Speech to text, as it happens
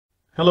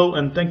Hello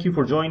and thank you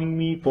for joining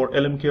me for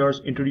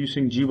LMKR's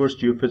Introducing GVERSE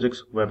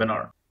Geophysics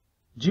webinar.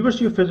 GVERSE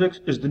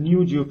Geophysics is the new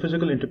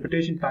geophysical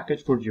interpretation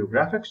package for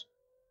geographics.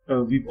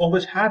 We've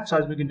always had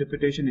seismic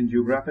interpretation in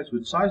geographics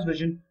with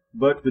SeisVision,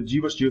 but with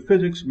GVERSE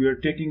Geophysics we are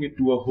taking it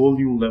to a whole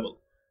new level.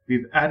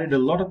 We've added a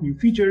lot of new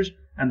features,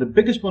 and the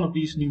biggest one of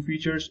these new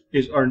features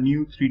is our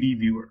new 3D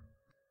viewer.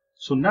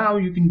 So now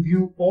you can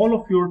view all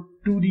of your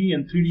 2D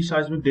and 3D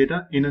seismic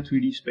data in a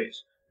 3D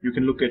space. You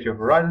can look at your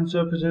horizon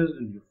surfaces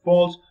and your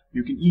faults.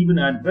 You can even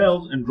add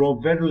wells and draw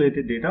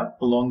well-related data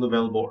along the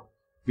well bore.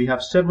 We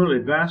have several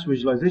advanced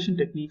visualization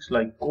techniques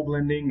like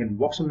co-blending and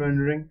voxel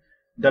rendering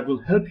that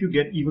will help you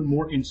get even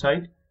more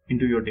insight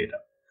into your data.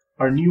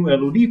 Our new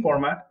LOD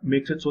format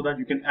makes it so that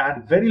you can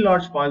add very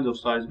large files of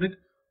seismic,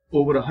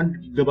 over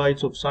 100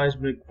 gigabytes of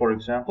seismic for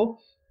example,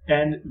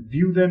 and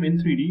view them in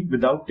 3D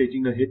without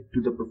taking a hit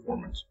to the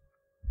performance.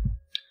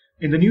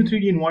 In the new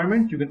 3D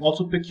environment, you can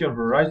also pick your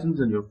horizons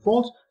and your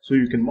faults, so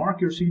you can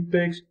mark your seed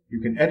picks, you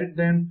can edit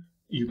them,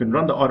 you can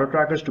run the auto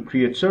trackers to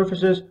create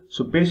surfaces,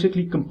 so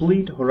basically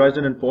complete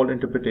horizon and fault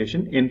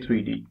interpretation in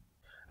 3D.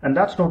 And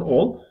that's not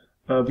all.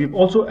 We've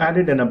also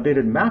added an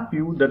updated map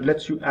view that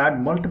lets you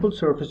add multiple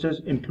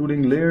surfaces,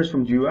 including layers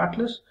from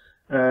GeoAtlas.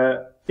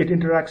 It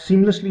interacts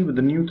seamlessly with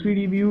the new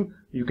 3D view.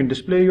 You can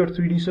display your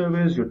 3D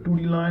surveys, your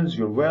 2D lines,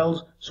 your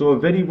wells, so a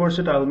very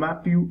versatile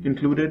map view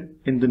included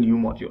in the new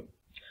module.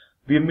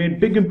 We have made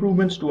big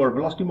improvements to our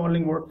velocity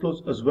modeling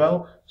workflows as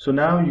well. So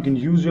now you can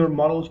use your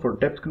models for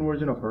depth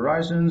conversion of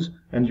horizons,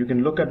 and you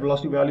can look at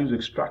velocity values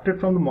extracted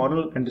from the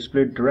model and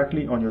displayed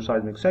directly on your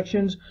seismic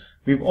sections.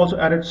 We've also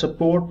added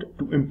support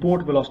to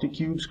import velocity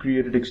cubes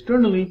created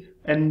externally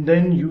and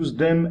then use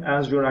them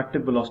as your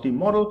active velocity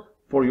model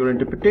for your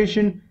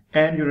interpretation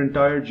and your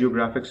entire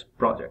geographics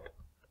project.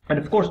 And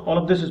of course, all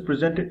of this is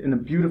presented in a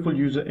beautiful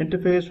user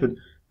interface with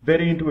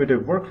very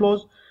intuitive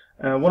workflows.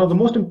 One of the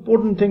most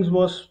important things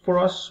for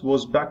us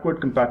was backward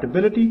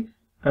compatibility.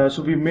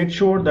 So we made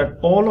sure that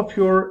all of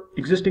your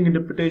existing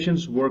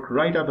interpretations work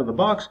right out of the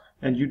box,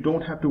 and you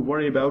don't have to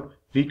worry about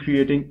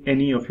recreating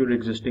any of your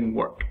existing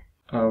work.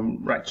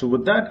 Right, so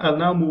with that, I'll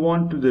now move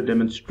on to the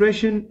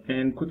demonstration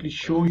and quickly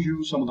show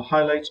you some of the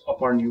highlights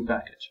of our new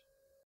package.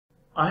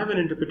 I have an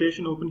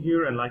interpretation open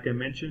here, and like I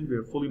mentioned, we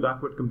are fully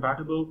backward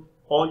compatible.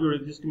 All your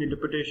existing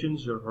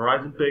interpretations, your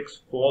horizon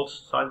picks,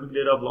 faults, seismic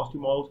data, velocity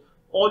models,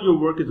 all your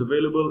work is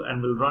available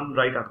and will run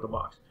right out of the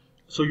box.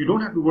 So you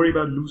don't have to worry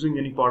about losing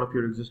any part of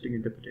your existing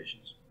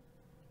interpretations.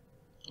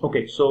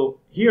 Okay,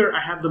 so here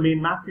I have the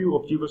main map view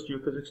of GVERSE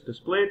Geophysics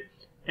displayed,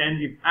 and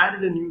we've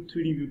added a new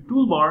 3D view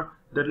toolbar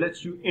that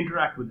lets you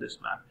interact with this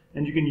map.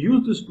 And you can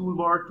use this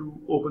toolbar to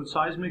open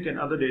seismic and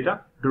other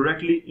data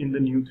directly in the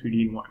new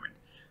 3D environment.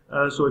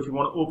 So if you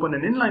want to open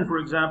an inline, for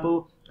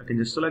example, I can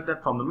just select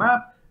that from the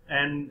map,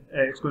 and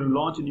it's going to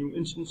launch a new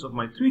instance of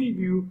my 3D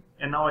view,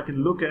 and now I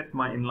can look at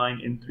my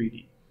inline in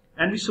 3D.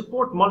 And we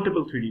support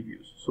multiple 3D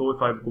views. So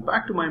if I go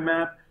back to my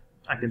map,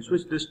 I can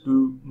switch this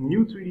to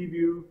new 3D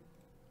view,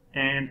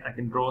 and I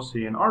can draw,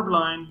 say, an arb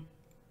line.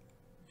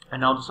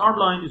 And now this arb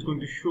line is going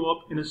to show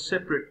up in a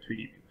separate 3D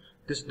view.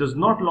 This does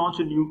not launch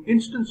a new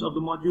instance of the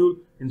module.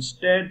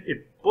 Instead,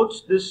 it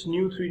puts this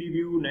new 3D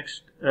view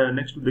next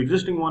to the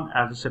existing one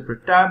as a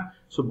separate tab.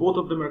 So both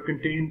of them are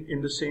contained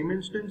in the same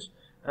instance.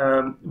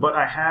 But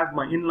I have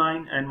my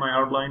inline and my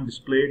outline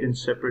displayed in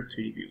separate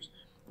 3D views.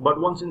 But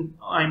once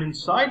I'm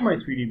inside my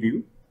 3D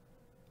view,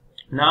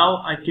 now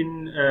I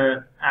can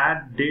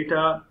add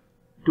data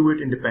to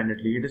it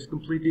independently. It is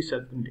completely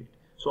self-contained.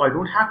 So I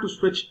don't have to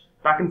switch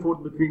back and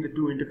forth between the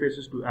two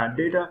interfaces to add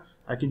data.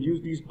 I can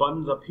use these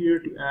buttons up here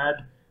to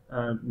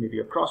add maybe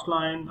a cross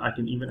line. I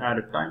can even add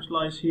a time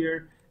slice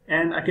here,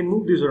 and I can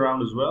move these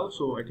around as well.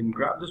 So I can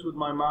grab this with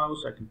my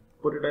mouse. I can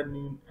put it at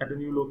a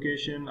new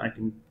location. I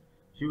can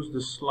use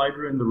the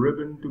slider in the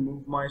ribbon to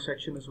move my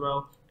section as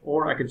well,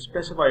 or I can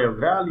specify a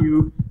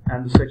value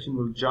and the section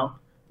will jump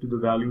to the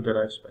value that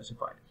I've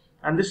specified.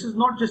 And this is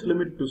not just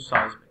limited to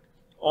seismic.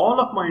 All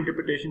of my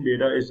interpretation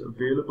data is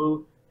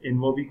available in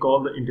what we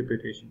call the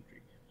interpretation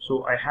tree.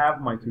 So I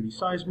have my 3D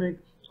seismic,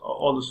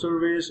 all the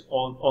surveys,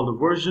 all the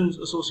versions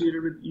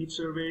associated with each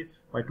survey,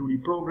 my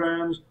 2D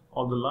programs,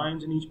 all the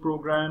lines in each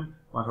program,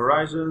 my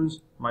horizons,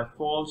 my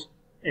faults,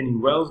 any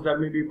wells that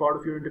may be part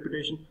of your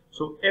interpretation.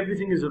 So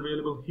everything is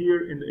available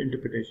here in the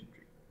interpretation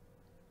tree.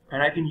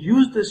 And I can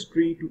use this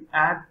tree to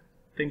add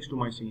things to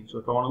my scene. So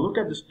if I want to look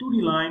at this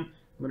 2D line,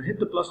 I'm going to hit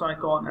the plus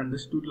icon, and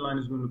this 2D line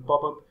is going to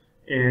pop up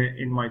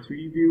in my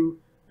 3D view.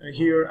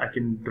 Here I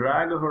can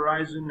drag a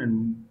horizon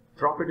and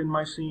drop it in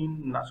my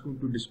scene, and that's going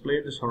to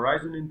display this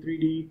horizon in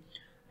 3D.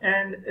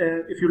 And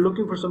if you're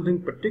looking for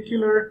something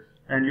particular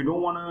and you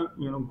don't want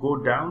to go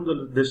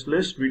down this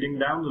list, reading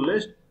down the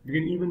list, you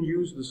can even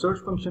use the search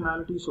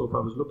functionality. So if I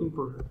was looking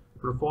for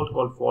a fault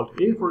called fault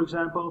A, for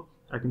example,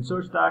 I can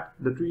search that.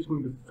 The tree is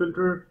going to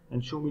filter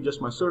and show me just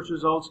my search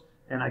results,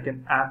 and I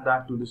can add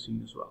that to the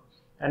scene as well.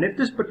 And if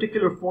this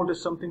particular fault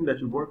is something that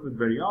you work with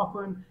very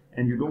often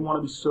and you don't want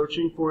to be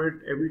searching for it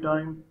every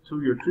time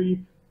through your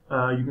tree,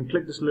 you can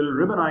click this little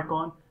ribbon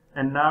icon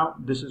and now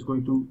this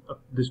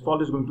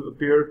fault is going to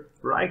appear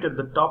right at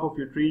the top of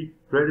your tree,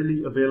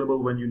 readily available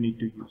when you need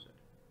to use it.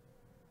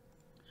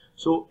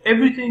 So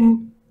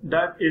everything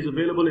that is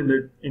available in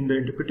the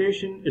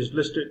interpretation is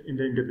listed in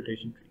the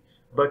interpretation tree.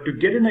 But to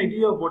get an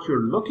idea of what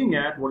you're looking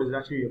at, what is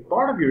actually a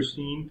part of your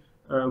scene,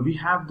 we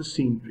have the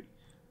scene tree.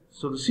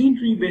 So the scene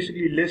tree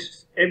basically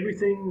lists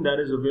everything that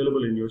is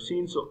available in your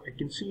scene. So I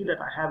can see that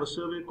I have a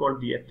survey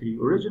called the F3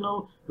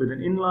 original with an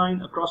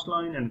inline, a cross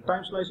line, and a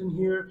time slice in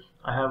here.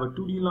 I have a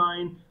 2D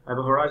line, I have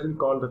a horizon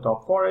called the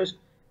top forest,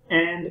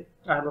 and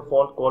I have a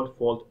fault called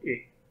fault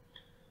A.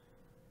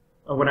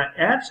 When I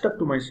add stuff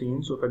to my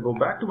scene, so if I go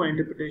back to my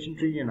interpretation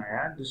tree and I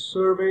add this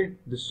survey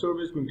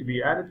is going to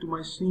be added to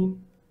my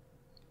scene,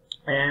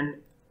 and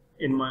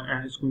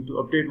it's going to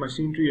update my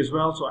scene tree as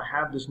well. So I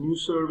have this new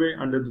survey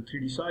under the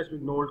 3D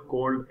seismic node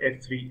called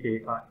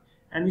F3AI,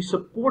 and we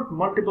support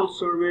multiple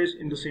surveys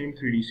in the same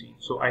 3D scene.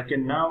 So I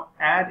can now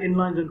add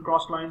inlines and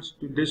cross lines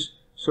to this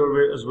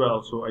survey as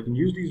well. So I can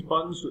use these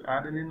buttons to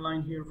add an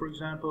inline here, for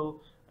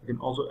example. I can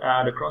also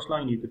add a cross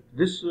line either to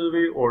this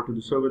survey or to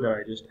the survey that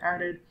I just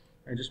added,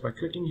 and just by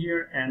clicking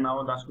here, and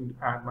now that's going to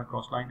add my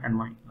cross line and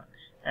my inline.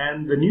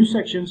 And the new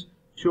sections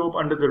show up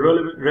under the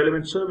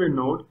relevant survey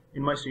node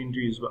in my scene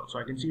tree as well. So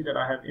I can see that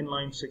I have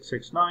inline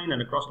 669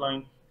 and a cross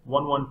line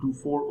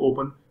 1124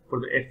 open for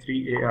the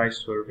F3AI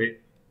survey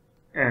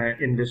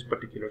in this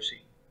particular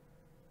scene.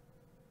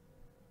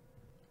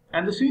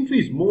 And the scene tree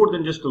is more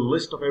than just a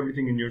list of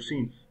everything in your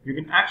scene. You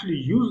can actually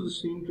use the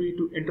scene tree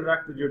to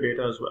interact with your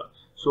data as well.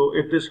 So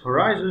if this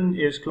horizon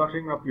is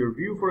cluttering up your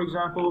view, for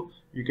example,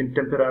 you can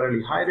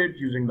temporarily hide it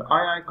using the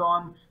eye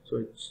icon. So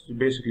it's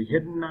basically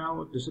hidden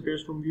now, it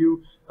disappears from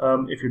view.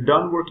 If you're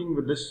done working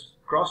with this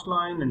cross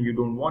line and you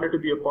don't want it to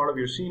be a part of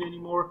your scene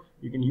anymore,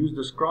 you can use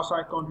this cross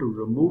icon to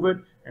remove it.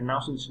 And now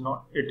since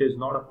it is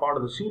not a part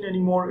of the scene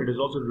anymore, it is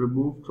also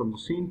removed from the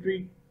scene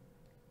tree.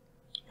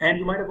 And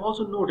you might have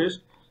also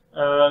noticed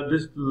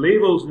this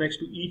labels next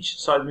to each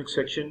seismic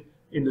section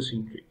in the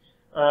scene tree.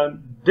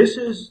 This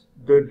is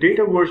the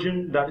data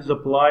version that is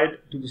applied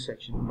to the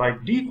section. By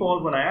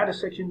default, when I add a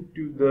section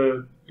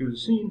to the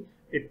scene,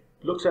 it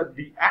looks at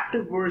the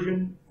active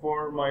version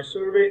for my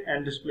survey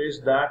and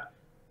displays that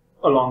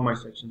along my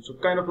section. So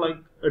kind of like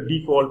a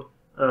default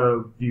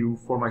view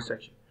for my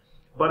section.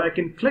 But I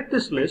can click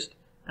this list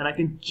and I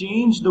can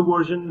change the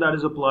version that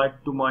is applied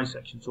to my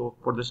section. So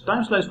for this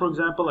time slice, for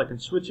example, I can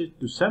switch it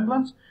to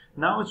semblance.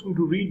 Now it's going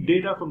to read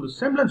data from the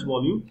semblance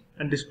volume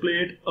and display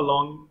it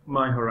along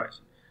my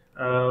horizon.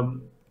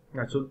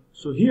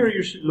 So here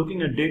you're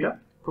looking at data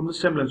from the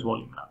semblance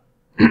volume now.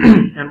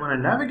 And when I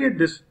navigate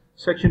this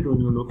section to a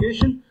new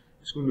location,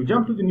 it's going to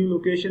jump to the new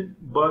location,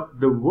 but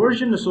the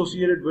version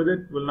associated with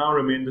it will now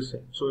remain the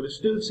same. So it is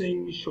still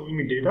showing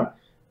me data.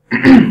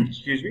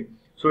 Excuse me.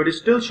 So it is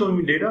still showing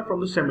me data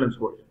from the semblance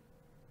version.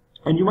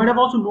 And you might have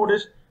also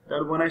noticed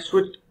that when I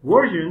switched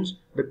versions,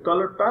 the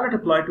color palette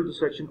applied to the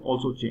section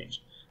also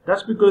changed.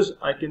 That's because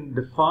I can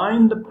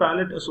define the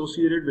palette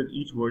associated with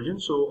each version.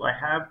 So I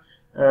have,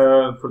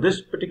 for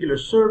this particular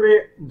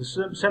survey, the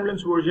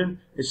semblance version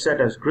is set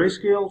as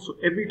grayscale. So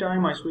every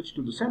time I switch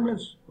to the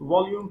semblance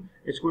volume,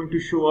 it's going to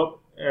show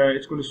up,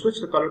 it's going to switch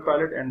the color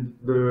palette and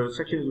the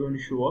section is going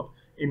to show up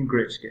in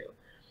grayscale.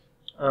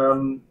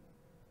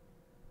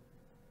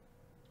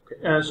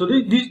 So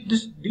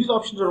these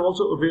options are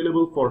also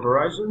available for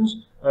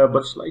horizons,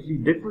 but slightly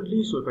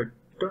differently. So if I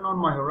turn on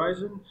my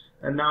horizon,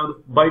 and now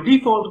by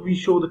default we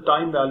show the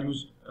time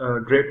values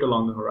draped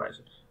along the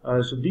horizon.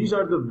 So these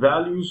are the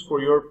values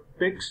for your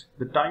picks,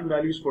 the time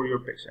values for your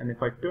picks. And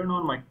if I turn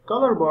on my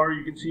color bar,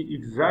 you can see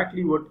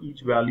exactly what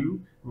each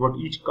value, what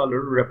each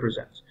color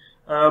represents.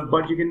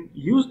 But you can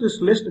use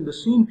this list in the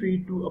scene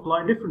tree to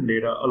apply different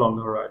data along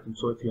the horizon.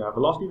 So if you have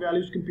velocity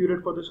values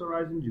computed for this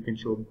horizon, you can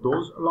show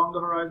those along the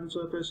horizon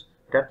surface,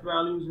 depth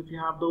values if you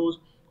have those,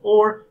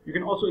 or you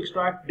can also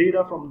extract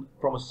data from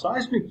a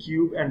seismic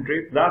cube and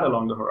drape that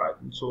along the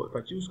horizon. So if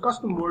I choose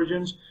custom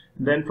versions,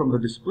 then from the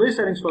display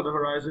settings for the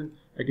horizon,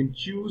 I can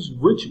choose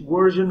which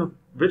version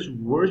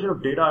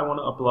of data I want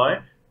to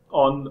apply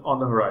on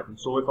the horizon.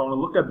 So if I want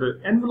to look at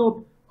the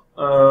envelope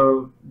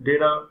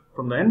data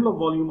from the envelope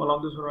volume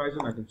along this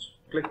horizon, I can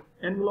click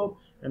envelope,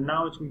 and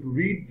now it's going to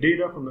read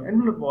data from the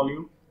envelope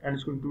volume and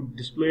it's going to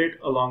display it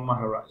along my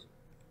horizon.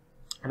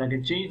 And I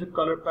can change the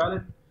color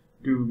palette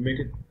to make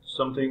it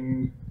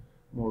something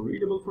more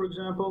readable, for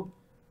example,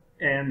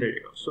 and there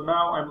you go. So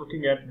now I'm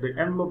looking at the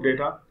envelope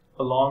data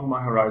along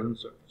my horizon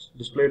surface,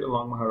 displayed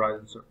along my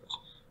horizon surface.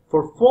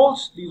 For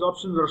faults, these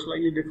options are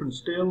slightly different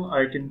still.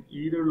 I can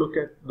either look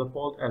at the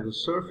fault as a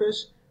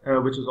surface,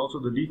 which is also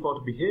the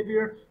default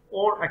behavior,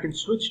 or I can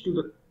switch to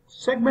the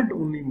segment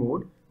only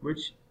mode,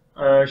 which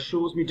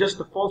shows me just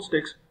the fault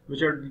sticks,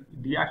 which are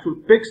the actual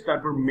picks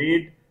that were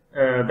made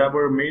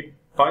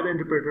by an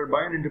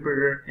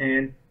interpreter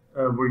and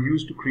were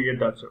used to create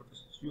that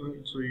surface.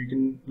 So you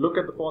can look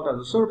at the fault as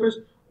a surface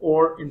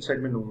or in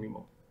segment only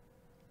mode.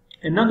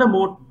 Another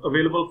mode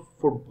available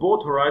for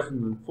both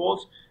horizons and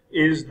faults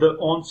is the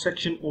on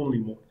section only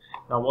mode.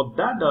 Now what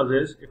that does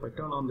is, if I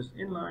turn on this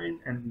inline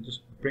and just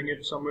bring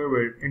it somewhere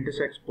where it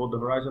intersects both the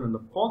horizon and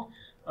the fault,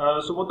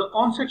 so what the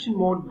on section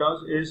mode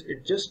does is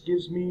it just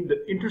gives me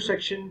the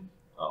intersection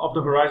of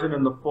the horizon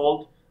and the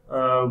fault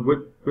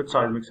with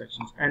seismic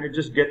sections, and it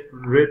just gets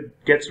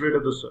rid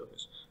of the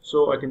surface.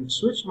 So I can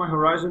switch my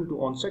horizon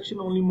to on section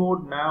only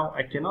mode. Now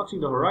I cannot see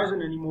the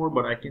horizon anymore,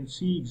 but I can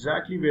see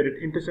exactly where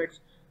it intersects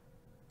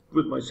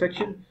with my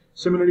section.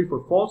 Similarly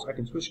for faults, I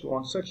can switch to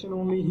on section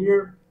only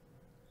here,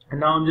 and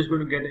now I'm just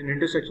going to get an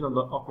intersection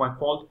of my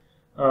fault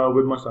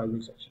with my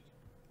seismic section.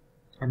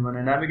 And when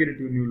I navigate it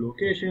to a new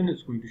location,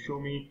 it's going to show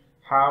me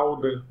how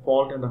the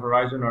fault and the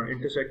horizon are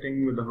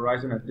intersecting with the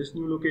horizon at this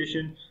new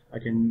location. I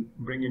can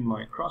bring in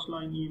my cross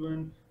line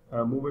even,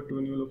 move it to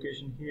a new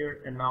location here,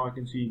 and now I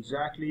can see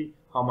exactly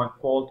how my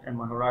fault and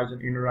my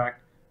horizon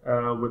interact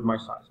with my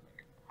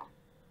seismic.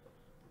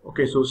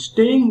 Okay, so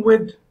staying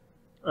with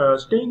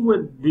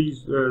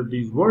these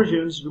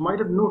versions, you might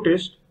have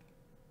noticed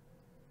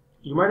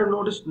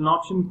an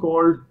option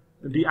called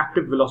the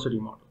active velocity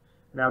model.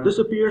 Now this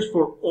appears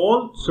for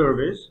all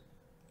surveys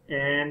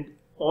and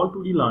all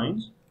 2D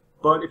lines,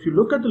 but if you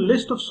look at the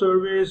list of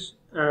surveys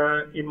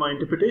in my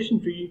interpretation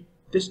tree,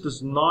 this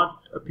does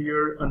not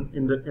appear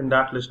in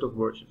that list of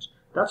versions.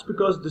 That's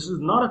because this is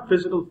not a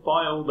physical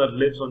file that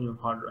lives on your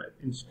hard drive.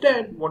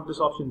 Instead, what this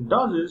option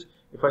does is,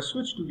 if I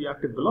switch to the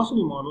active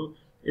velocity model,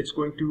 it's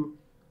going to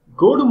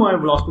go to my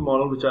velocity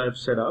model which I have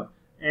set up,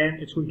 and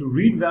it's going to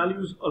read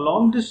values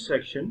along this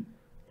section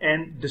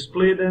and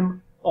display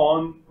them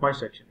on my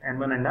section. And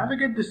when I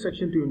navigate this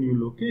section to a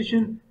new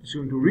location, it's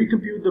going to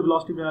recompute the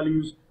velocity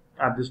values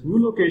at this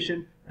new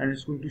location, and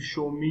it's going to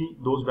show me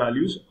those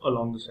values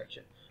along the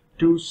section.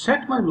 To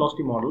set my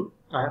velocity model,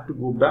 I have to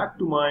go back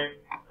to my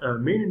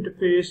main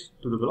interface,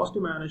 to the velocity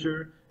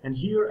manager, and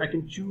here I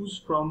can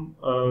choose from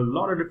a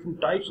lot of different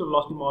types of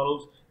velocity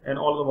models and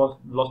all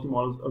the velocity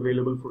models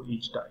available for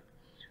each type.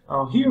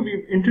 Here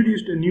we've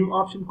introduced a new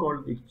option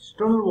called the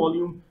external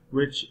volume,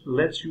 which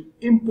lets you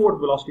import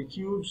velocity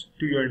cubes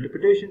to your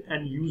interpretation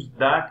and use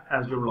that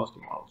as your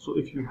velocity model. So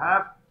if you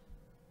have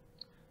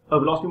a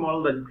velocity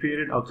model that you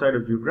created outside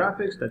of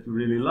GeoGraphics that you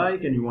really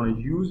like and you want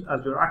to use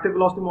as your active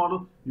velocity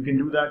model, you can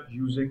do that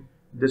using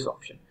this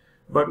option.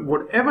 But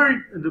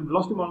whatever the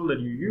velocity model that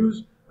you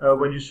use,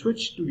 when you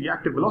switch to the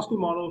active velocity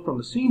model from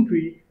the scene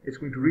tree, it's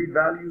going to read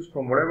values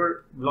from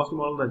whatever velocity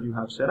model that you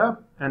have set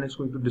up, and it's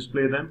going to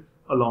display them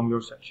along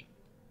your section.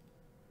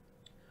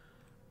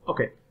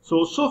 Okay,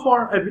 so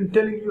far I've been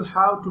telling you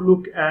how to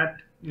look at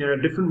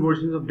different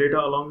versions of data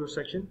along your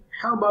section.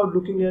 How about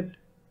looking at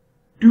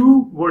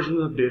two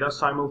versions of data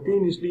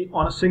simultaneously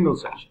on a single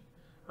section?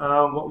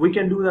 We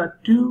can do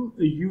that too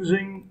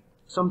using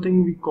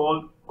something we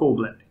call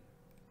co-blending.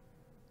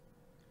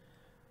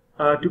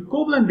 To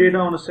co-blend data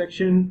on a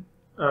section,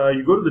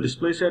 you go to the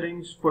display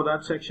settings for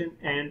that section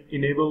and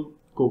enable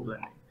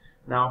co-blending.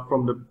 Now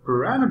from the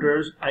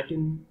parameters, I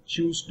can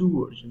choose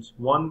two versions.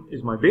 One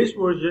is my base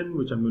version,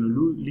 which I'm going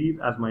to leave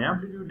as my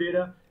amplitude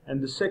data,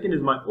 and the second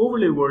is my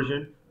overlay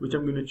version, which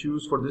I'm going to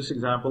choose for this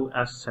example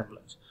as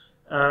semblance.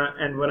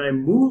 And when I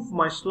move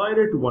my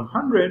slider to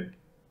 100,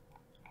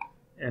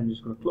 and I'm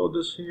just going to close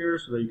this here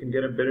so that you can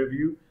get a better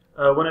view.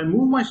 When I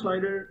move my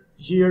slider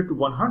here to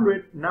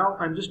 100, now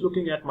I'm just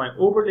looking at my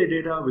overlay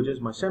data, which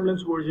is my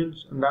semblance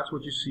versions, and that's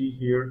what you see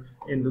here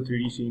in the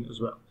 3D scene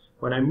as well.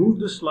 When I move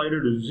the slider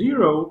to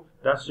 0,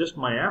 that's just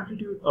my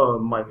amplitude,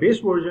 my base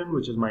version,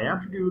 which is my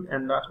amplitude,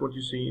 and that's what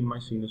you see in my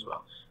scene as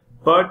well.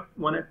 But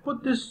when I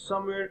put this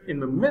somewhere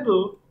in the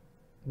middle,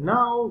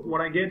 now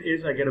what I get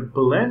is I get a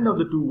blend of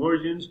the two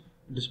versions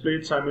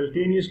displayed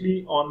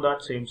simultaneously on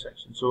that same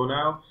section. So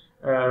now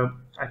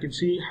I can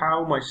see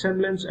how my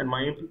semblance and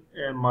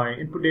my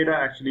input data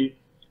actually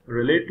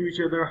relate to each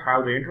other,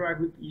 how they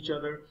interact with each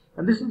other,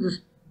 and this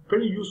is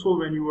pretty useful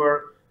when you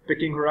are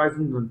picking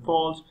horizons and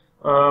faults.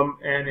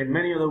 And in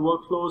many other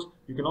workflows,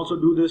 you can also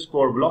do this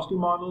for velocity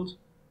models.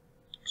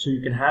 So you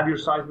can have your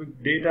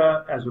seismic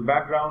data as your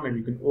background, and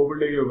you can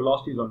overlay your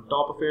velocities on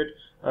top of it.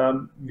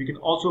 We can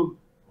also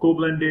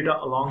co-blend data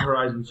along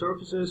horizon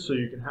surfaces. So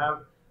you can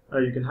have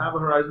a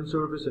horizon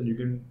surface, and you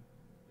can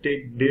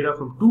take data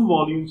from two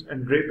volumes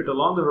and drape it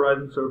along the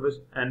horizon surface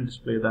and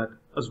display that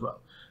as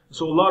well.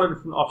 So a lot of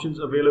different options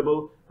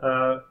available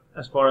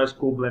as far as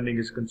co-blending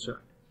is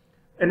concerned.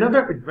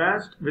 Another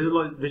advanced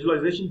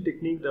visualization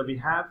technique that we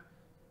have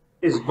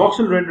is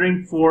voxel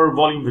rendering for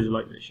volume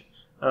visualization.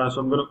 So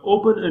I'm going to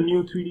open a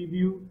new 3D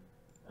view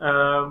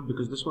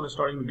because this one is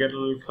starting to get a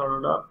little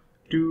cluttered up.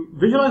 To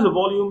visualize a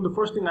volume, the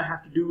first thing I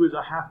have to do is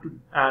I have to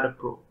add a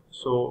probe.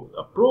 So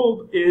a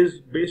probe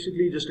is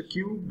basically just a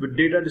cube with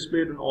data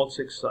displayed on all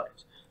 6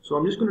 sides. So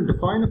I'm just going to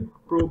define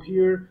a probe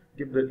here,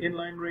 give the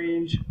inline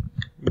range,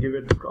 give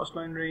it the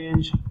crossline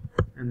range,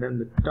 and then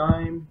the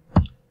time,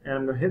 and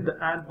I'm going to hit the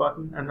add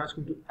button, and that's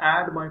going to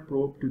add my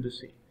probe to the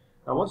scene.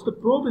 Now once the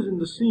probe is in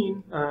the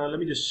scene, let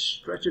me just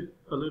stretch it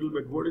a little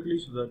bit vertically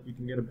so that we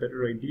can get a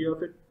better idea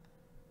of it.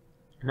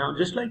 Now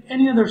just like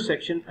any other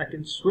section, I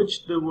can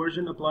switch the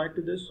version applied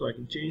to this, so I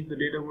can change the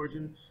data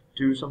version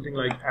to something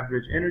like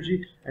average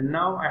energy, and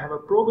now I have a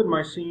probe in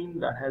my scene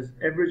that has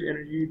average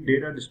energy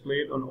data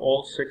displayed on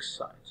all 6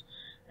 sides.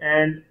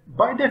 And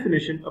by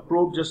definition, a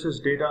probe just has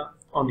data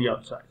on the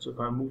outside. So if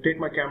I take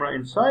my camera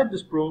inside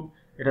this probe,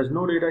 it has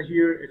no data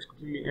here, it's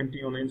completely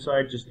empty on the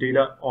inside, just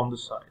data on the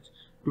sides.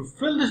 To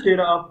fill this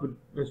data up with,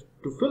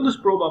 to fill this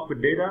probe up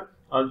with data,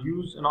 I'll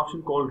use an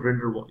option called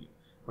render volume.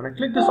 When I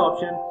click this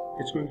option,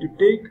 it's going to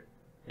take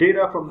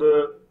data from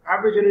the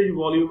average energy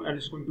volume and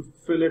it's going to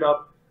fill it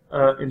up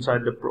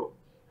inside the probe.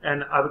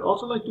 And I would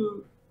also like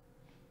to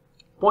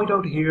point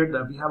out here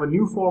that we have a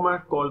new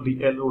format called the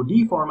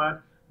LOD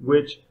format,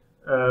 which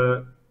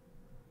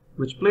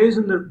plays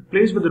with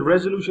the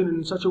resolution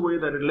in such a way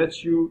that it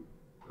lets you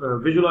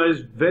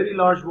visualize very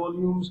large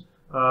volumes,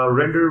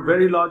 render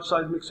very large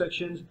seismic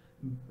sections,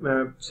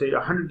 say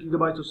 100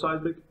 gigabytes of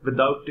seismic,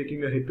 without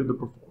taking a hit to the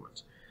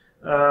performance.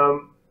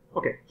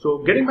 Okay,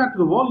 so getting back to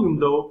the volume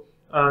though,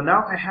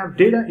 now I have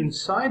data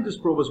inside this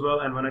probe as well,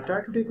 and when I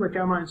try to take my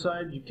camera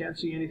inside, you can't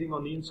see anything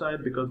on the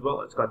inside because,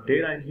 well, it's got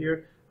data in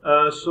here.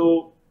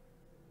 So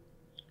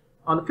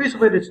on the face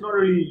of it, it's not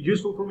really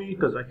useful for me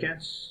because I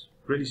can't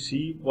really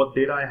see what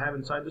data I have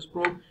inside this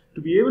probe.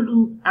 To be able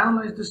to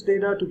analyze this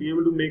data, to be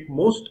able to make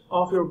most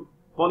of your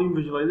volume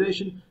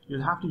visualization,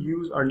 you'll have to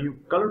use our new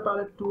color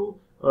palette tool,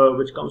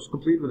 which comes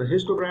complete with a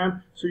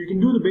histogram. So you can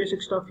do the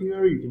basic stuff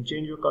here. You can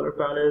change your color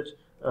palettes.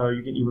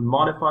 You can even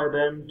modify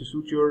them to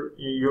suit your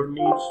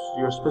needs,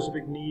 your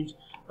specific needs.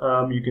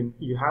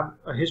 You have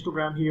a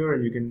histogram here,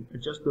 and you can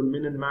adjust the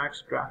min and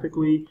max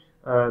graphically.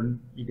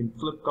 You can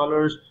flip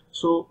colors.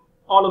 So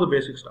all of the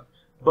basic stuff.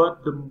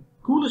 But the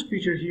coolest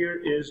feature here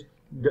is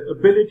the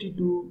ability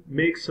to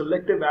make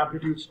selective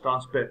amplitudes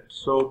transparent.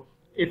 So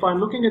if I'm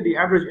looking at the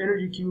average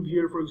energy cube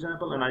here, for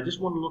example, and I just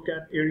want to look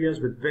at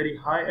areas with very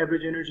high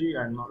average energy,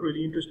 I'm not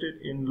really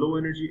interested in low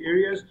energy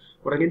areas,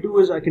 what I can do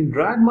is I can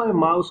drag my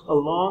mouse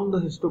along the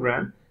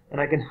histogram and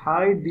I can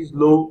hide these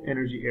low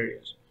energy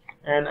areas.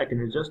 And I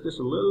can adjust this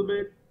a little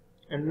bit,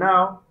 and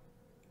now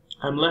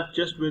I'm left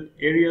just with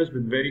areas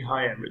with very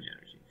high average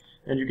energy.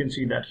 And you can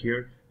see that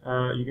here.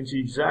 You can see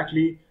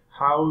exactly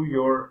how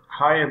your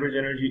high average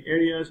energy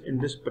areas in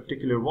this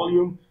particular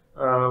volume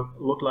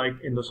look like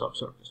in the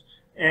subsurface.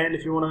 And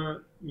if you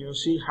want to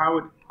see how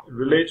it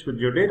relates with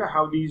your data,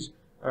 how these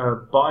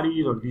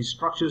bodies or these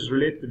structures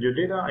relate with your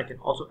data, I can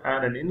also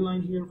add an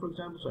inline here, for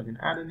example. So I can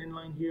add an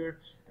inline here,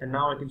 and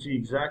now I can see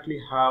exactly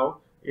how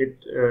it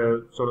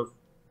sort of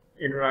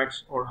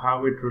interacts or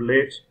how it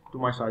relates to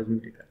my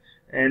seismic data.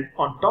 And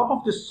on top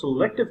of this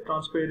selective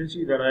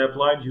transparency that I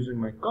applied using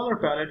my color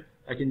palette,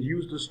 I can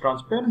use this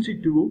transparency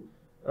tool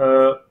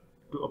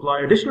to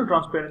apply additional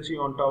transparency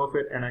on top of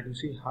it, and I can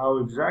see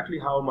exactly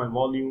how my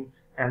volume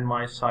and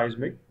my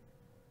seismic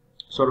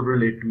sort of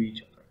relate to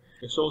each other.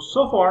 Okay,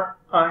 so far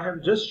I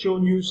have just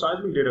shown you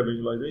seismic data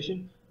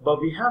visualization, but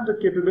we have the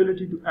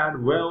capability to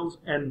add wells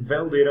and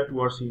well data to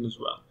our scene as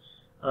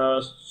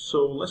well.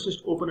 So let's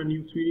just open a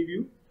new 3D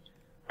view.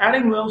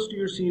 Adding wells to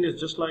your scene is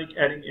just like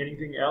adding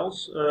anything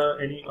else,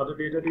 any other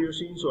data to your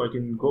scene. So I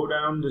can go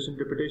down this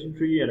interpretation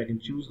tree and I can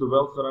choose the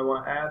wells that I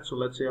want to add. So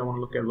let's say I want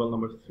to look at well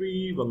number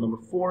 3, well number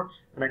 4,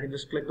 and I can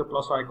just click the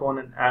plus icon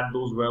and add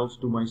those wells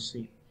to my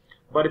scene.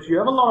 But if you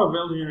have a lot of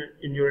wells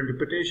in your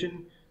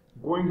interpretation,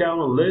 going down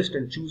a list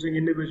and choosing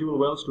individual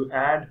wells to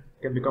add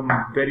can become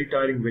very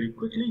tiring very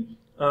quickly.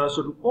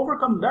 So to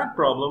overcome that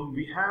problem,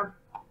 we have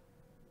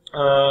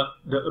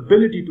the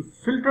ability to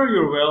filter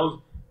your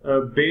wells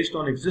based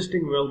on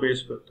existing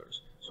well-based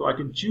filters. So I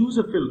can choose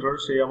a filter,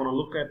 say I want to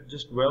look at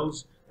just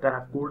wells that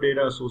have core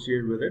data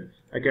associated with it.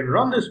 I can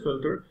run this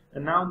filter,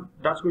 and now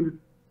that's going to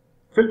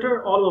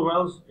filter all the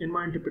wells in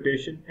my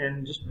interpretation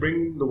and just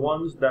bring the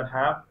ones that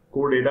have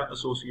core data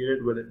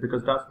associated with it,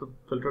 because that's the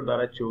filter that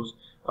I chose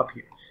up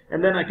here.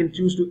 And then I can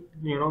choose to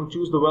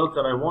choose the wells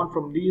that I want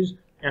from these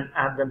and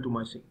add them to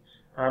my scene.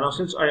 Now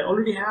since I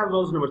already have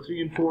wells number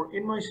 3 and 4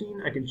 in my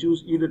scene, I can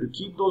choose either to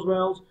keep those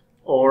wells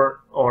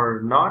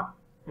or not.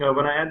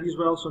 When I add these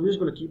wells, so I'm just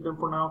going to keep them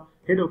for now,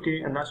 hit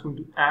OK, and that's going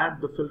to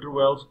add the filter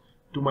wells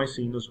to my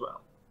scene as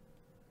well.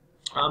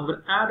 I'm going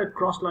to add a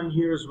cross line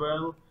here as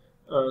well,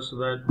 so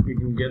that we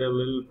can get a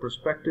little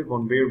perspective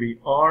on where we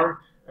are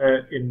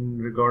in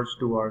regards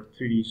to our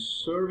 3D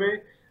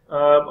survey.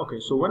 Okay,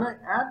 so when I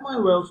add my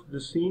wells to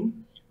the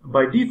scene,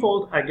 by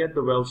default I get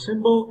the well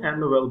symbol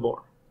and the well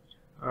bore.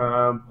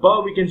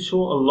 But we can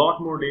show a lot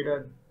more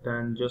data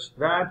than just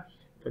that.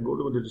 If I go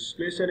to the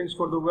display settings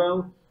for the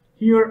well,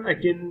 here I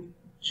can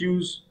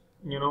choose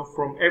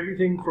from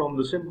everything from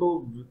the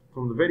symbol,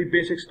 from the very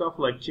basic stuff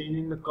like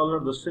changing the color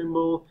of the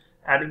symbol,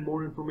 adding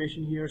more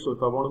information here. So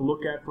if I want to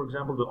look at, for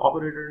example, the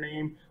operator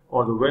name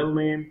or the well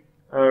name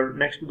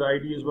next to the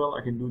ID as well,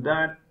 I can do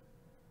that.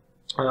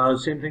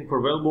 Same thing for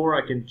well bore.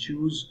 I can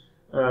choose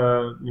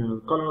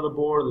the color of the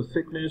bore, the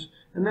thickness,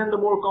 and then the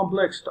more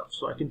complex stuff.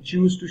 So I can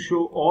choose to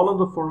show all of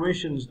the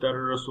formations that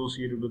are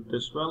associated with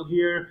this well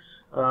here.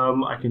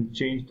 I can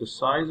change the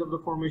size of the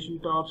formation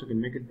tops. I can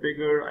make it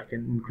bigger. I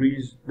can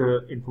increase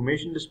the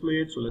information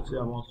displayed. So let's say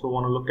I also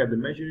want to look at the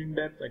measuring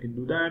depth. I can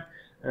do that.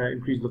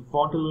 Increase the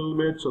font a little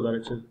bit so that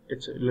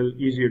it's a little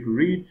easier to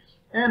read.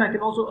 And I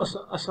can also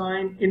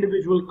assign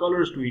individual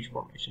colors to each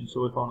formation.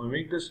 So if I want to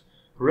make this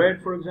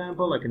red, for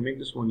example, I can make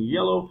this one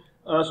yellow.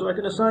 So I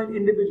can assign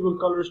individual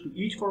colors to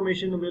each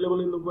formation available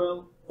in the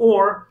well,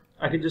 or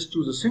I can just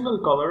choose a single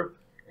color,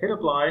 hit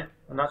apply,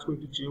 and that's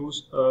going to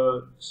choose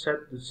set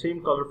the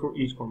same color for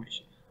each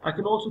formation. I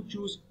can also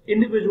choose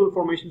individual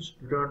formations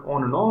to turn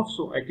on and off.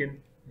 So I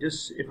can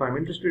just, if I'm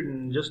interested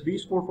in just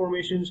these 4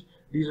 formations,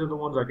 these are the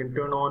ones I can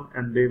turn on,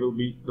 and they will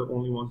be the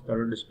only ones that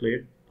are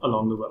displayed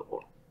along the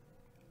wellbore.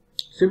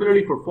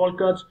 Similarly for fault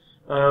cuts,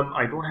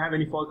 I don't have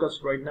any fault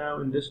cuts right now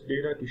in this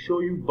data to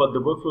show you, but the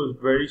workflow is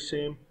very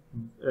same,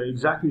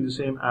 exactly the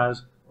same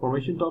as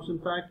formation tops in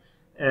fact.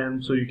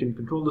 And so you can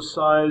control the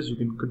size, you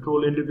can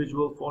control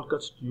individual fault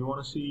cuts you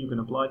want to see, you can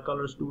apply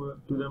colors to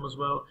them as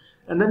well.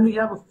 And then we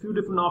have a few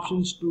different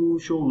options to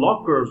show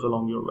log curves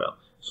along your well.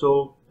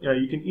 So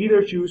you can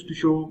either choose to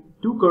show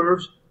 2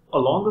 curves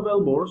along the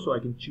well bore. So I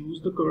can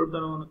choose the curve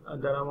that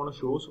I want to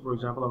show. So for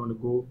example, I want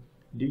to go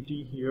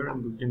DT here,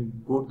 and we can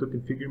go to the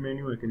configure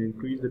menu. I can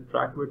increase the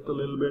track width a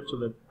little bit so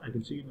that I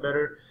can see it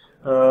better.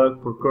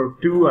 For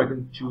curve 2, I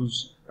can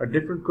choose a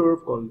different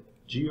curve called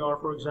GR,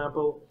 for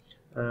example.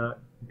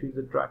 Increase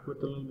the track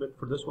width a little bit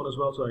for this one as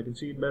well so I can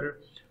see it better.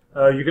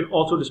 You can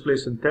also display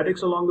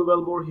synthetics along the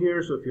wellbore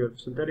here. So if you have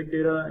synthetic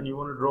data and you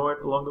want to draw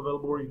it along the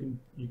wellbore,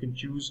 you can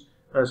choose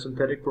a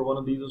synthetic for one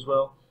of these as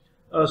well.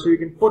 So you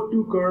can put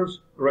 2 curves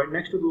right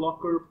next to the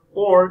log curve,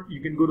 or you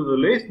can go to the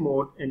lathe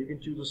mode and you can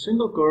choose a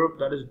single curve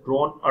that is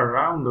drawn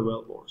around the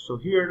wellbore. So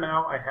here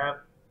now I have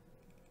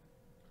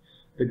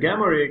the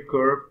gamma ray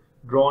curve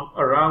drawn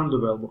around the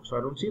wellbore. So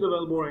I don't see the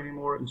wellbore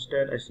anymore.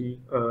 Instead, I see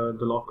the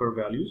log curve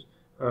values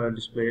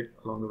displayed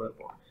along the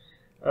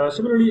wellbore.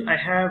 Similarly,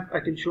 I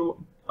can show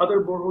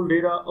other borehole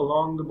data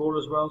along the bore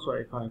as well. So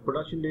if I have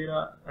production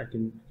data, I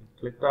can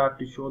click that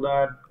to show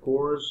that.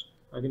 Cores,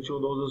 I can show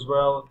those as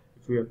well.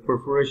 If we have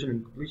perforation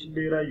and completion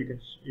data, you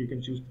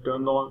can choose to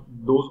turn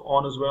those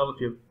on as well.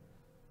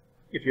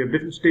 If you have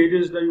different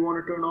stages that you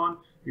want to turn on,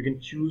 you can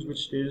choose which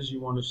stages you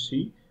want to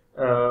see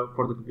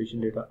for the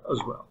completion data as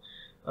well.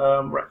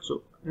 Right,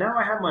 so now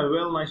I have my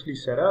well nicely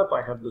set up.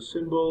 I have the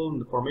symbol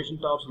and the formation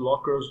tops, the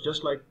log curves,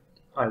 just like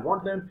I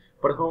want them.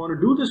 But if I want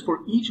to do this for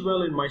each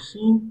well in my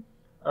scene,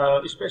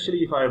 especially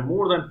if I have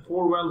more than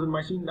 4 wells in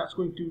my scene, that's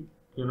going to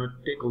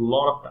take a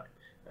lot of time.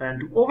 And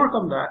to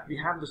overcome that, we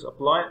have this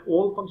apply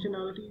all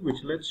functionality,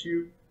 which lets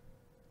you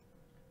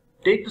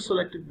take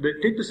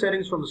the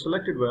settings from the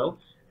selected well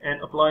and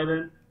apply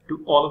them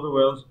to all of the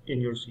wells in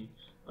your scene.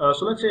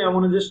 So let's say I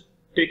want to just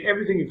take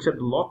everything except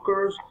the log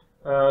curves.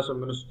 So I'm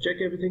going to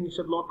check everything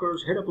except log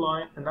curves, hit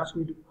apply, and that's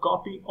going to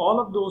copy all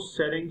of those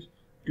settings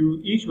to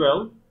each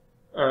well.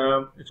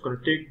 It's going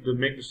to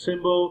make the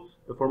symbol,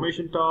 the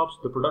formation tops,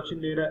 the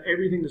production data,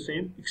 everything the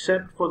same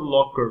except for the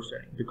log curve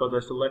setting, because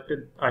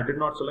I did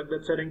not select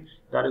that setting.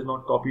 That is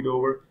not copied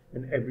over,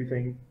 and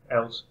everything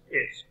else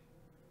is.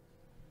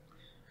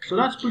 So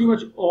that's pretty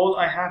much all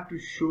I have to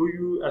show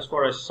you as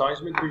far as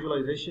seismic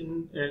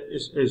visualization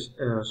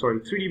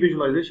 3D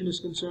visualization is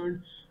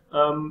concerned.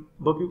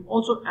 But we've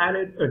also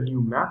added a new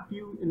map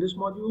view in this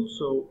module.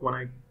 So when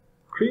I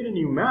create a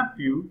new map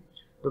view,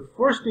 the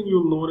first thing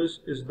you'll notice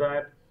is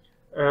that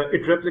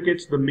it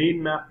replicates the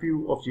main map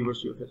view of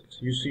GVERSE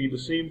Geophysics. You see the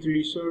same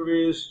 3D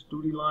surface,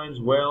 2D lines,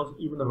 wells,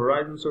 even the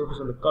horizon surface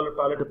and the color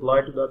palette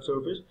applied to that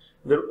surface.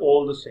 They're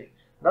all the same.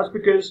 That's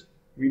because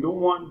we don't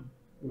want,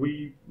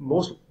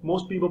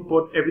 most people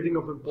put everything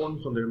of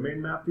importance on their main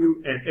map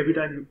view, and every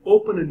time you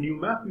open a new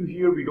map view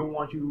here, we don't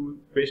want you to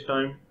waste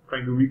time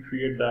trying to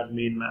recreate that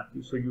main map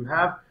view. So you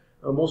have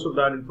most of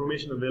that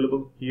information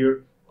available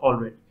here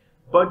already.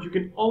 But you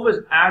can always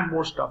add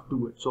more stuff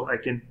to it. So I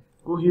can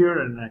go here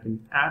and I can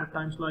add a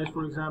time slice,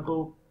 for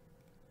example.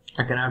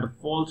 I can add a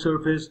fault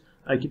surface.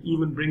 I can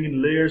even bring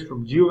in layers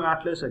from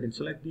GeoAtlas. I can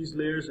select these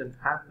layers and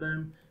add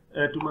them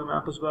to my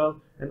map as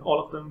well, and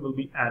all of them will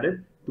be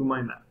added to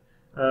my map.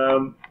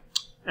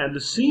 And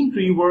the scene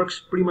tree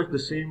works pretty much the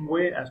same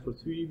way as for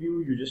 3D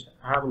view. You just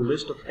have a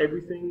list of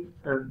everything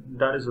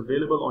that is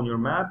available on your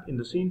map in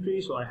the scene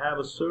tree. So I have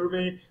a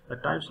survey, a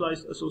time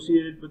slice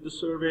associated with the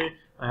survey.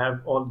 I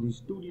have all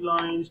these 2D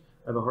lines.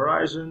 I have a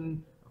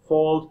horizon, a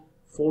fault,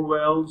 4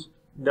 wells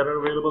that are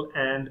available,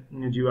 and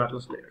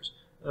GeoAtlas layers.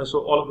 So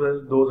all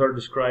of those are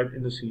described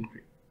in the scene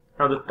tree.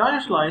 Now the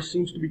time slice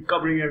seems to be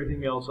covering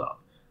everything else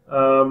up.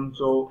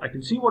 So I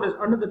can see what is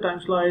under the time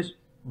slice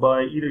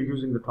by either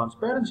using the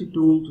transparency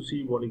tool to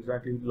see what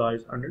exactly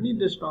lies underneath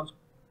this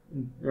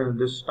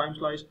time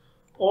slice,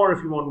 or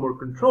if you want more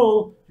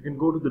control, you can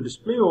go to the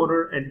display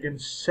order and you can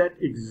set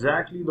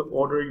exactly the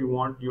order you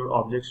want your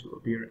objects to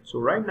appear in. So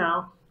right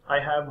now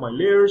I have my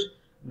layers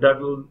that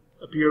will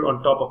appear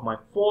on top of my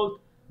fault,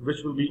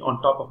 which will be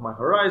on top of my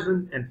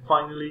horizon, and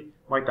finally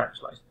my time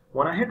slice.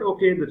 When I hit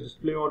OK, the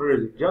display order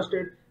is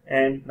adjusted,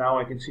 and now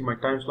I can see my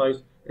time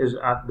slice is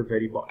at the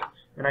very bottom.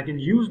 And I can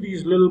use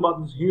these little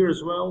buttons here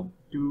as well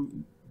to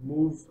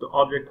move the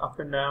object up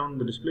and down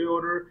the display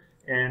order,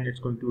 and it's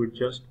going to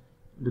adjust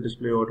the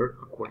display order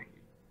accordingly.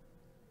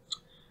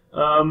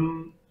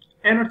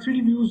 And our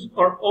 3D views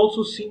are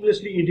also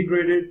seamlessly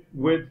integrated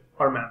with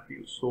our map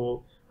views.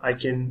 So I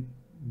can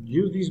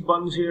use these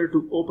buttons here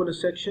to open a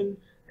section,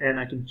 and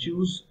I can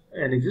choose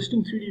an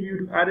existing 3D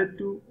view to add it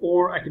to,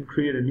 or I can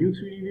create a new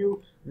 3D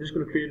view. I'm just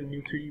going to create a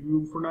new 3D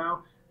view for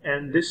now,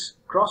 and this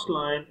cross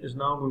line is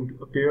now going to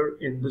appear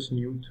in this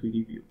new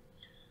 3D view.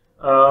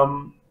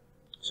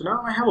 So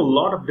now I have a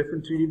lot of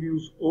different 3D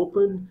views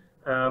open.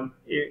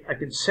 I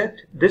can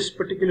set this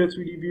particular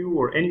 3D view,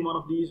 or any one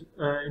of these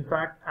in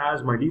fact,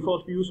 as my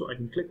default view. So I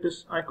can click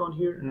this icon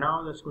here, and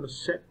now that's going to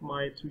set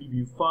my 3D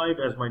view 5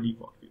 as my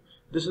default view.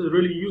 This is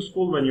really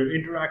useful when you're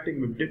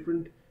interacting with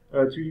different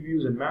 3D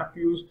views and map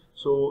views.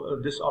 So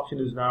this option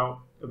is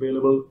now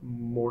available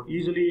more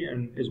easily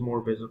and is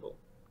more visible.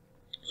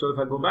 So if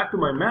I go back to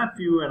my map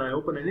view and I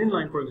open an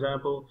inline, for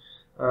example,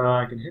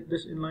 I can hit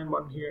this inline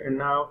button here, and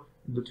now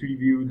the 3D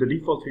view, the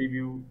default 3D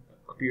view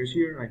appears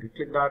here, and I can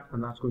click that,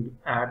 and that's going to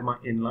add my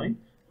inline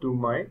to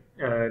my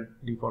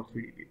default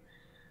 3D view.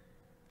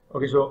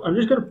 Okay, so I'm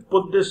just going to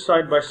put this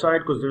side by side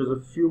because there's a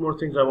few more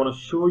things I want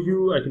to show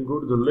you. I can go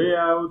to the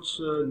layouts,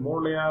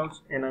 more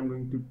layouts, and I'm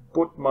going to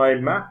put my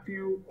map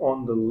view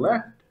on the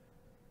left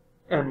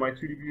and my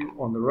 3D view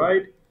on the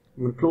right.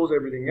 I'm going to close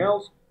everything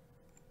else.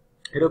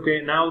 Hit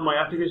OK. Now my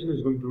application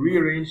is going to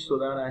rearrange so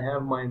that I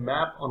have my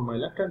map on my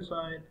left hand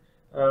side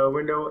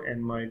window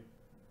and my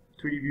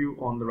 3D view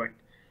on the right.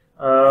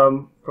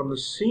 From the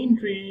scene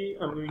tree,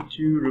 I'm going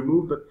to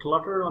remove the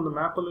clutter on the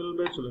map a little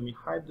bit. So let me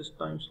hide this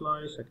time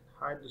slice, I can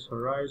hide this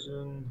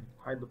horizon,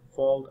 hide the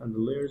fault and the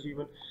layers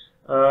even.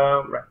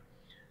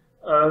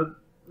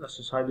 Let's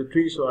just hide the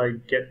tree so I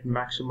get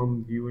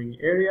maximum viewing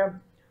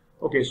area.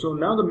 Okay, so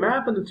now the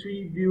map and the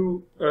 3D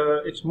view,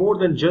 it's more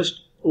than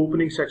just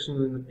opening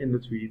sections in the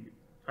 3D view.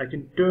 I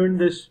can turn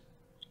this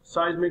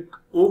seismic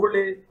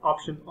overlay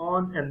option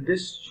on, and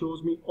this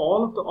shows me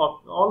all of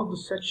the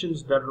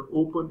sections that are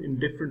open in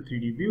different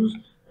 3D views,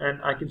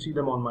 and I can see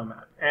them on my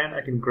map. And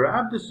I can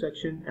grab this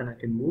section and I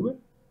can move it,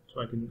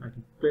 so I can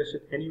place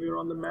it anywhere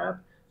on the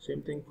map.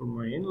 Same thing for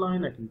my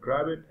inline, I can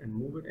grab it and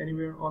move it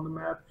anywhere on the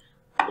map,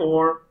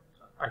 or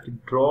I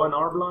can draw an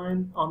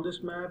outline on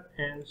this map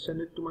and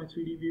send it to my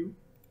 3D view,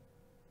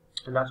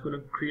 and that's going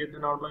to create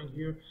an outline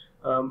here.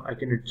 I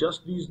can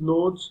adjust these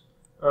nodes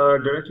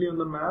directly on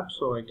the map,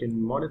 so I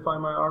can modify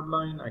my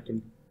outline. I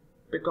can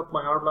pick up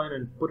my outline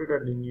and put it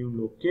at a new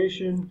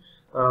location.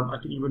 I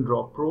can even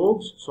draw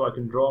probes, so I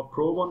can draw a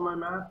probe on my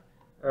map,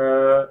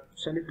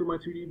 send it to my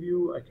 3D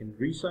view. I can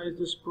resize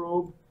this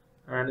probe,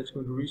 and it's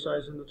going to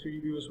resize in the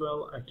 3D view as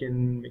well. I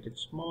can make it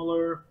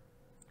smaller.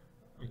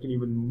 I can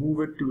even move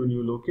it to a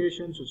new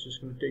location, so it's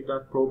just going to take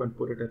that probe and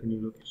put it at a new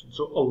location.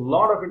 So a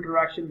lot of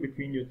interaction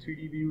between your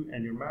 3D view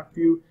and your map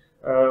view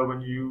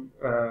when you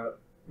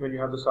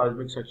have the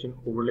seismic section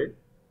overlay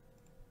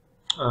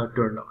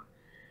turned on.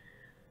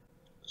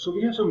 So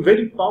we have some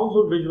very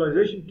powerful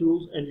visualization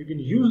tools, and you can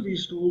use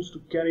these tools to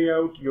carry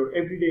out your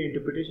everyday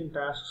interpretation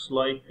tasks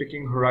like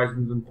picking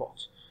horizons and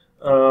faults.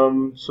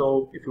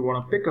 So if you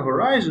want to pick a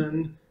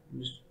horizon, I'm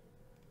just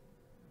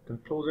going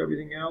to close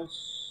everything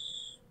else.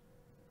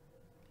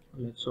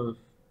 Let's sort of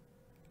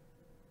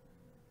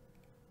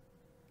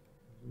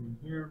zoom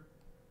in here.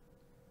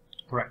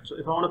 Right, so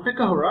if I want to pick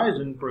a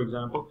horizon, for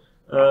example,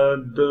 I'll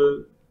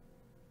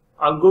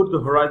go to the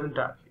Horizon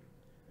tab here.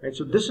 Right,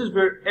 so this is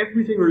where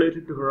everything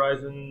related to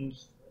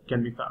horizons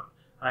can be found.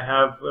 I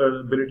have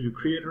the ability to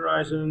create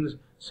horizons,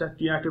 set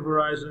the active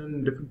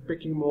horizon, different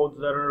picking modes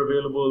that are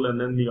available, and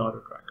then the auto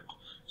trackers.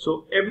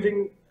 So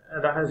everything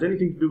that has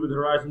anything to do with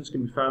horizons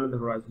can be found in the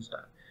Horizons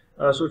tab.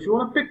 So if you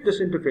want to pick this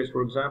interface,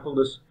 for example,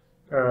 this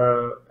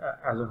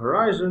as a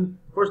horizon,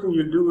 first thing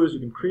you'll do is you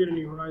can create a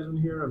new horizon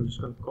here. I'm just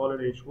going to call it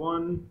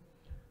H1,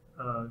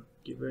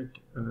 give it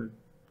a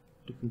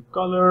different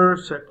color,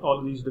 set all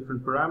of these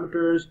different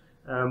parameters.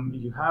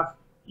 You have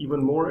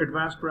even more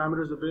advanced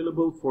parameters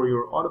available for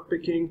your auto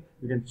picking.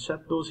 You can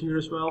set those here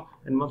as well,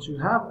 and once you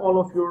have all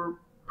of your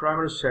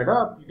parameters set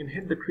up, you can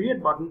hit the create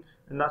button,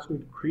 and that's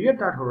going to create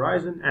that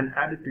horizon and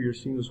add it to your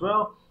scene as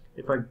well.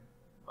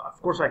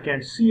 Of course I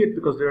can't see it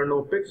because there are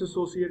no picks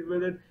associated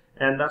with it,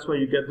 and that's why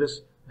you get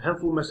this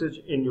helpful message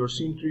in your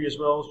scene tree as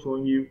well,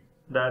 showing you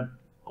that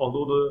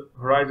although the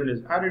horizon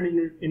is added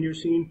in your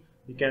scene,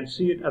 you can't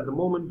see it at the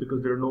moment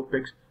because there are no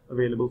picks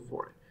available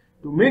for it.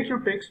 To make your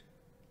picks,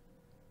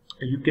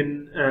 you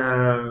can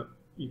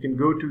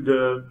go to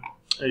the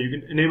you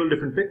can enable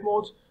different pick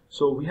modes.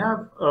 So we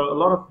have a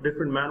lot of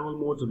different manual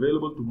modes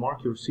available to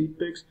mark your seed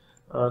picks.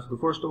 So the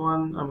first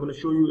one I'm going to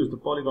show you is the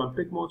polygon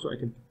pick mode. So I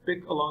can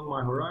pick along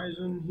my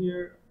horizon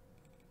here,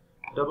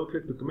 double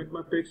click to commit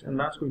my picks, and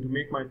that's going to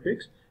make my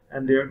picks,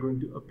 and they are going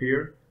to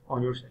appear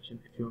on your section.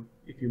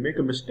 If you make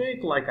a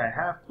mistake like I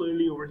have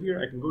clearly over here,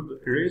 I can go to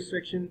the erase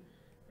section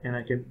and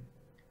I can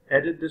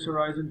edit this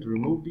horizon to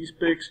remove these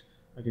picks.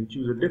 I can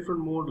choose a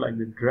different mode like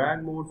the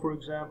drag mode, for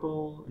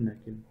example, and I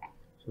can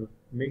sort of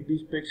make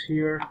these picks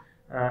here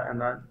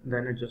and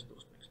then adjust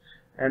those picks.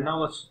 And now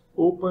let's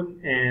open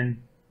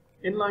an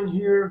inline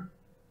here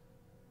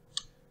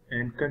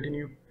and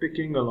continue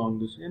picking along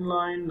this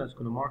inline. That's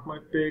going to mark my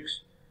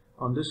picks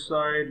on this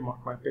side,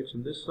 mark my picks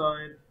on this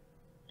side,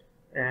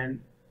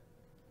 and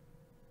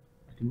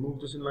I can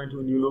move this inline to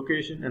a new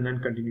location and then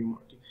continue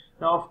marking.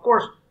 Now, of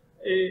course,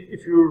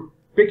 if you're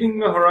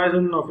picking a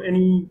horizon of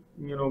any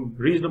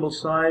reasonable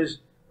size,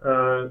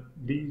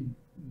 the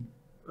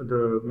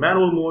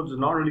manual modes is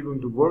not really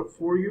going to work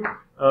for you.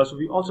 So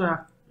we also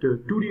have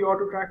the 2D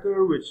auto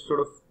tracker, which sort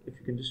of, if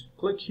you can just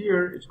click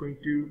here, it's going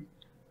to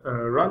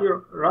run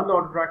the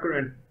auto tracker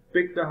and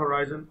pick the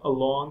horizon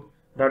along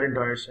that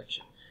entire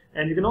section.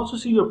 And you can also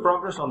see your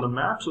progress on the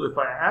map. So if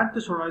I add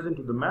this horizon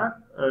to the map,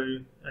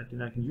 I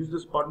can use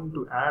this button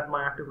to add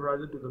my active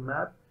horizon to the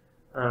map.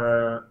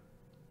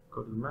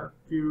 Go to the map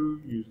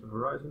view, use the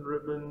horizon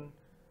ribbon,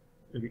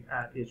 maybe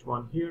add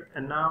H1 here,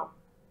 and now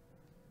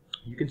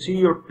you can see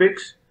your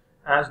picks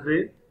as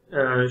they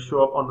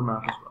show up on the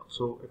map as well.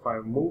 So if I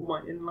move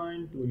my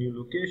inline to a new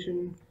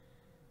location,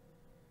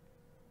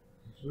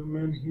 zoom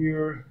in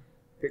here,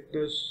 pick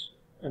this,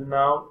 and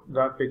now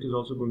that pick is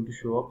also going to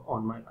show up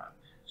on my map.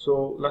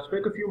 So let's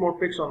make a few more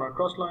picks on our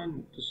cross line.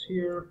 Move this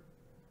here,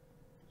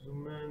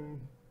 zoom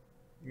in,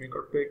 make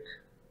our pick,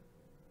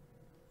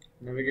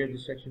 navigate the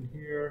section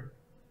here,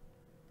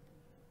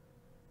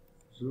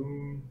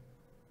 zoom,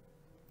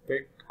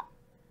 pick.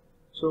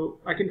 So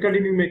I can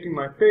continue making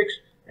my picks,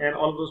 and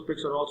all of those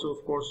picks are also,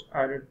 of course,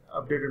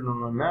 updated on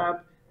my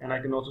map, and I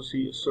can also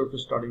see a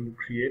surface starting to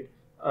create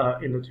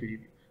in the 3D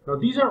view. Now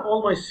these are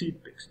all my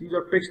seed picks. These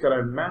are picks that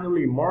I've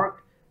manually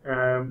marked,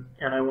 and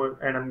I'm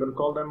going to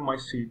call them my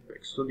seed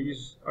picks. So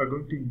these are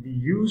going to be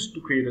used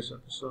to create a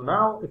surface. So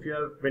now,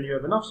 when you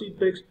have enough seed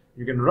picks,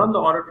 you can run the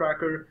auto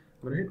tracker.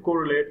 I'm going to hit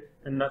correlate,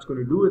 and that's going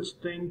to do its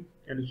thing,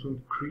 and it's going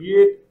to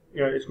create.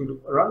 It's going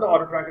to run the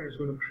auto tracker. It's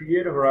going to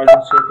create a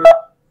horizon surface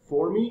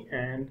for me,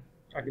 and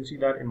I can see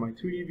that in my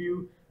 3D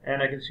view,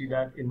 and I can see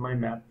that in my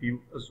map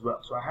view as well.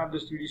 So I have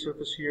this 3D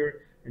surface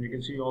here, and you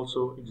can see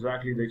also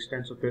exactly the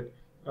extent of it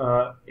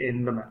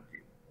in the map view.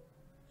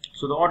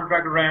 So the auto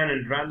tracker ran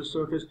the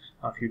surface.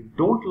 If you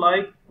don't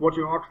like what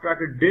your auto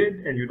tracker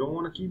did and you don't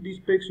want to keep these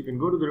picks, you can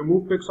go to the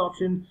remove picks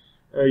option,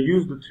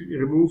 use the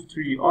remove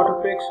 3D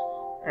auto picks,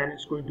 and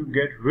it's going to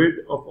get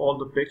rid of all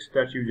the picks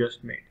that you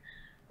just made.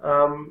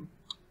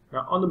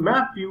 Now on the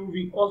map view,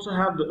 we also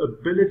have the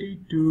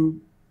ability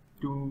to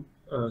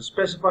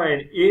specify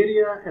an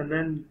area and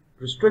then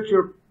restrict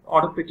your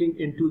auto picking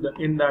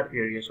in that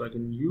area. So I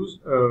can use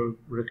a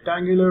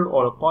rectangular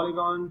or a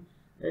polygon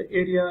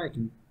area. I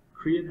can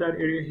create that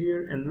area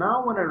here, and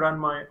now when I run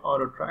my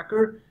auto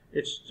tracker,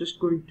 it's just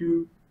going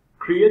to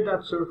create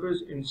that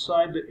surface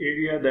inside the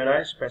area that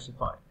I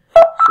specified.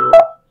 So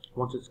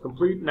once it's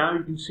complete, now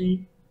you can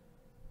see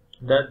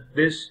that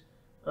this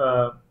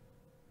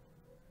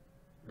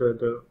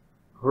the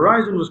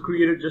horizon was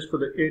created just for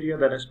the area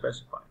that I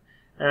specified.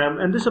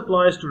 And this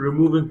applies to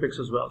removing picks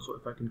as well. So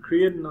if I can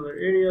create another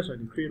area, so I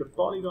can create a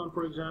polygon,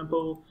 for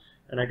example,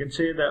 and I can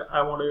say that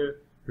I want to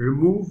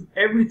remove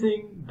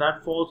everything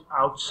that falls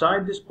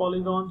outside this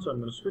polygon. So I'm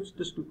going to switch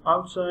this to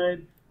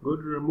outside, go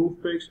to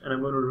remove picks, and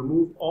I'm going to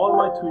remove all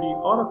my 3D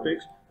auto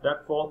picks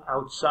that fall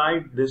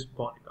outside this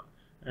polygon.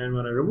 And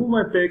when I remove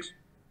my picks,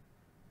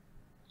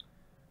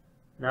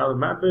 now the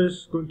map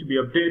is going to be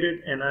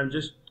updated, and I'll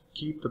just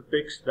keep the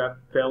picks that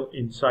fell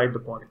inside the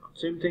polygon.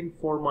 Same thing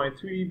for my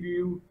 3D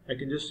view. I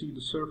can just see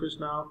the surface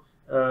now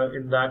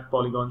in that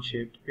polygon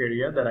shaped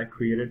area that I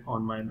created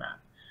on my map.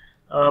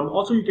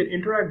 Also, you can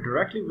interact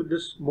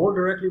more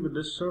directly with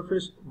this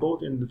surface,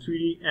 both in the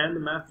 3D and the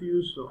map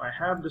views. So I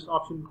have this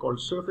option called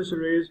surface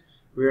erase,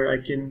 where I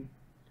can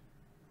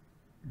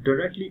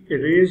directly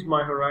erase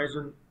my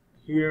horizon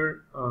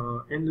here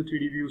in the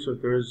 3D view. So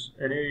if there's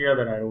an area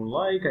that I don't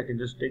like, I can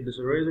just take this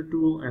eraser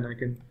tool and I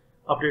can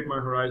update my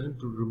horizon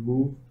to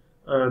remove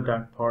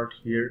that part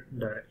here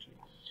directly.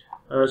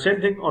 Same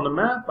thing on the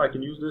map. I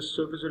can use this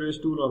surface erase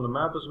tool on the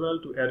map as well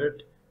to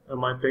edit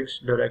my picks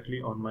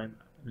directly on my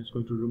map. And it's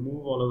going to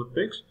remove all of the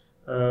picks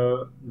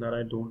that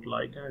I don't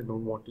like and I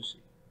don't want to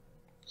see.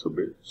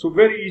 So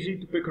very easy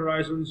to pick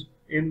horizons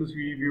in the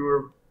 3D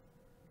viewer.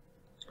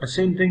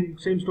 Same thing,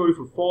 same story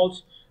for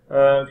faults.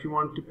 If you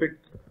want to pick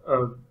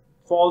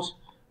faults,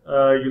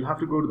 you'll have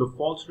to go to the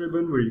faults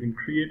ribbon where you can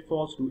create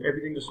faults, do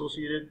everything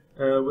associated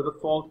with a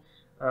fault.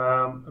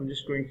 I'm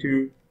just going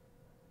to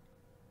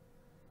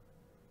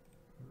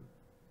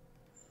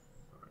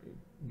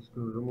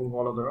remove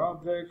all other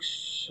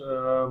objects,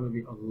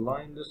 maybe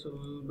align this a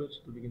little bit so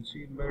that we can see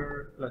it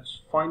better.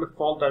 Let's find a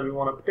fault that we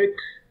want to pick.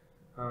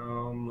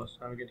 Let's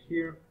navigate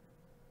here.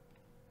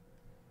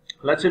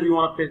 Let's say we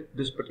want to pick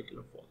this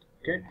particular fault.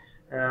 Okay.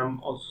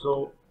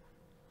 Also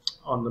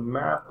on the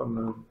map, I'm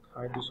going to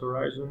hide this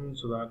horizon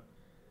so that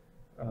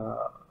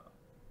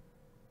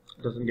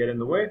it doesn't get in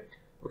the way.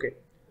 Okay.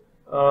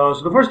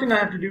 So the first thing I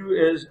have to do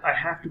is I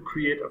have to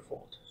create a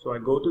fault. So I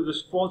go to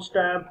this faults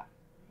tab,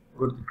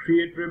 go to the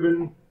create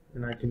ribbon,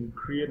 and I can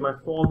create my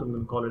fault. I'm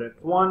going to call it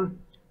F1,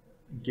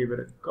 give it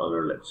a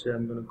color. Let's say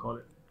I'm going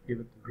to give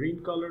it the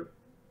green color.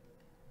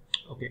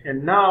 Okay,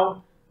 and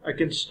now I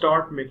can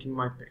start making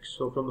my picks.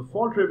 So from the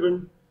fault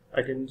ribbon,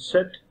 I can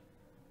set,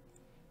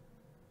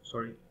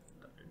 sorry,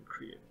 that didn't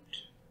create.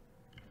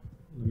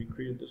 Let me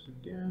create this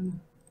again.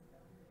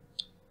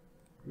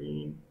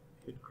 Green,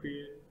 hit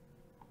create.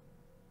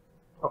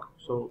 Okay,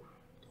 so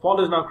the fault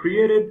is now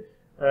created.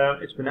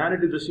 It's been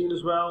added to the scene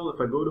as well.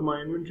 If I go to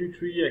my inventory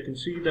tree, I can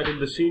see that in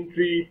the scene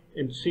tree,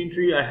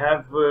 I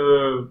have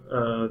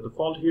the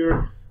fault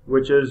here,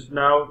 which is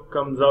now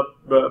comes up,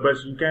 but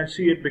you can't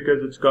see it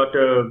because it's got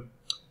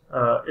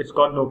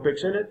no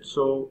picks in it.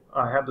 So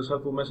I have this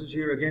helpful message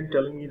here again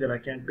telling me that I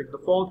can't pick the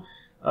fault.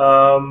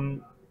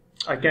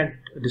 I can't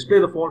display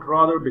the fault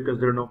rather because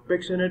there are no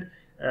picks in it.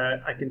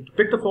 I can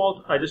pick the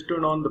fault. I just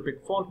turn on the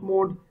pick fault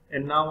mode,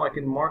 and now I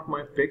can mark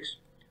my picks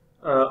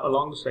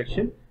along the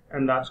section,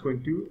 and that's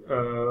going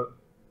to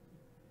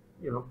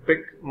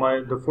pick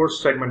the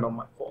first segment of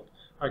my fault.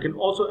 I can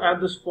also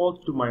add this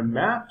fault to my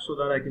map so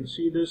that I can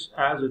see this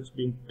as it's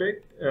being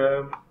picked,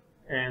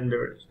 and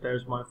there it is.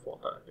 There's my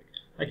fault that I picked.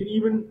 I can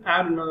even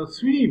add another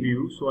 3D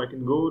view, so I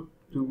can go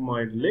to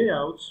my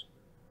layouts,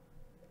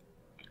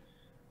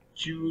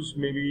 choose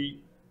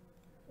maybe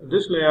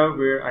this layout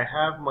where I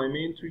have my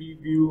main 3D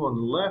view on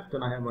the left,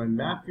 and I have my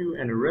map view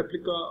and a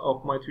replica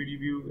of my 3D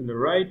view in the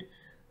right.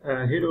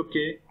 Hit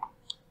OK,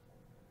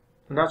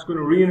 and that's going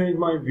to rearrange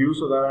my view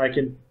so that I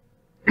can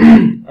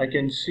I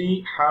can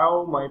see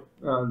how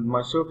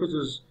my surface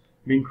is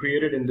being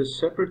created in this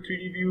separate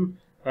 3D view,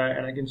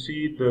 and I can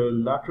see the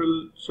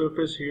lateral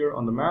surface here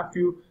on the map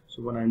view.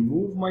 So when I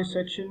move my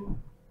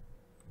section,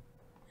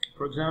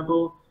 for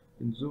example, I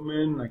can zoom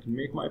in, I can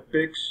make my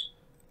picks,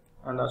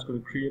 and that's going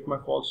to create my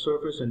fault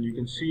surface, and you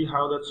can see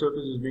how that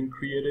surface is being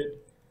created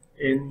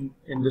in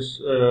this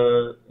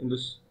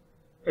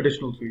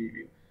additional 3D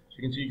view. So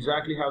you can see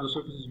exactly how the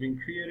surface is being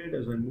created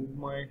as I move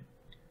my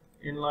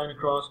inline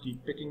across,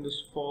 keep picking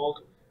this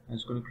fault, and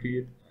it's going to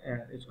create,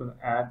 it's going to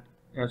add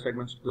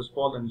segments to this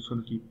fault, and it's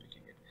going to keep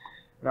picking it.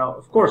 Now,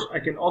 of course, I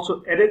can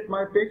also edit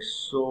my picks.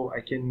 So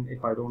I can,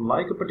 if I don't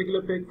like a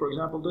particular pick, for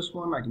example this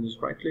one, I can just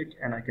right click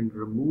and I can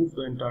remove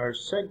the entire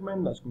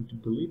segment. That's going to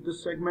delete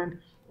this segment.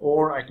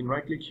 Or I can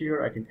right click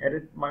here, I can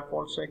edit my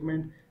fault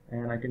segment,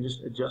 and I can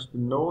just adjust the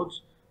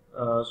nodes.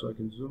 So I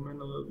can zoom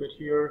in a little bit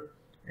here,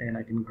 and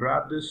I can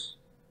grab this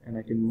and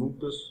I can move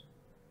this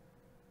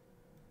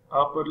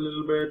up a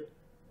little bit.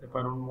 If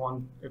I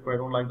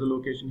don't like the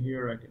location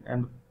here, I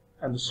can,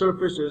 and the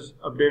surface is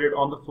updated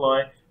on the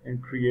fly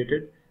and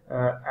created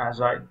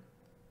as I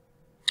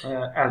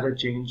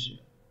change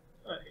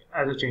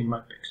my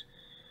picks.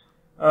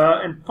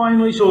 And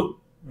finally, so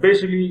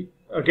basically,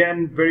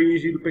 again, very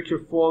easy to pick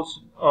your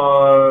faults.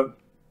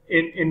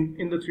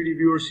 In the 3D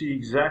viewer, see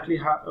exactly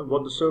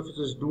what the surface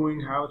is doing,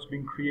 how it's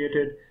being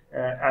created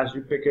as you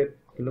pick it.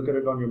 You can look at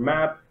it on your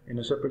map in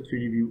a separate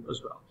 3D view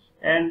as well.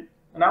 And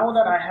now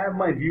that I have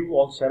my view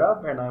all set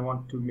up and I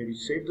want to maybe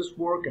save this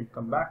work and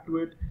come back to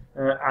it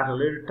at a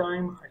later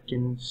time, I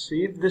can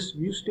save this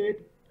view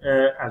state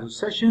as a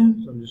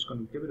session. So I'm just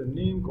going to give it a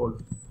name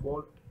called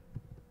fault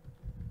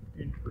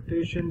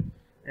interpretation,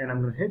 and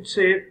I'm going to hit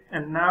save,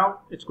 and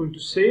now it's going to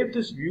save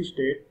this view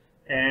state.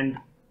 And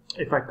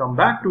if I come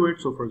back to it,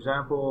 so for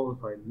example,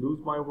 if I lose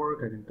my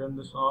work, I can turn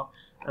this off,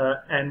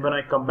 and when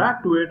I come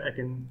back to it, I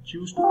can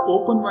choose to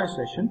open my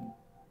session,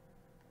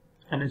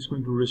 and it's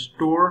going to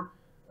restore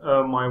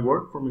my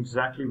work from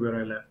exactly where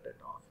I left it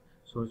off.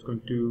 So it's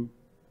going to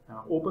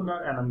open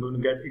that, and I'm going to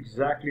get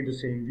exactly the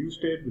same view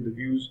state with the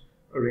views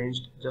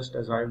arranged just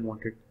as I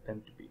wanted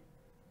them to be.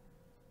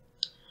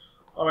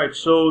 Alright,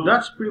 so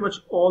that's pretty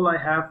much all I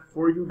have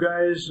for you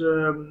guys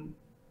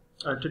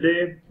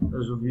today.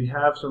 So we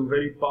have some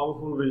very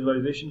powerful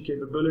visualization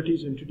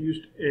capabilities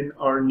introduced in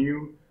our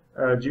new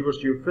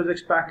GVERSE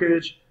Geophysics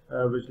package,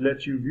 which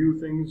lets you view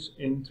things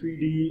in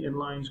 3D,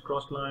 inlines,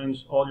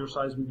 crosslines, all your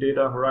seismic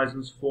data,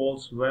 horizons,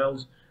 faults,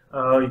 wells.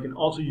 You can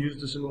also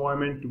use this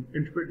environment to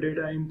interpret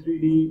data in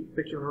 3D,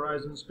 pick your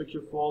horizons, pick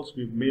your faults.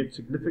 We've made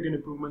significant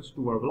improvements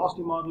to our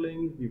velocity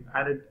modeling. We've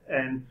added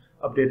an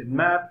updated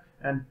map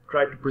and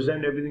tried to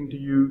present everything to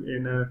you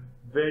in a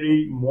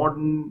very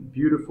modern,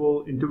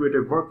 beautiful,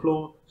 intuitive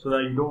workflow so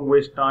that you don't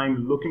waste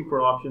time looking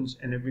for options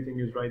and everything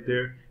is right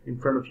there in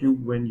front of you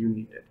when you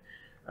need it.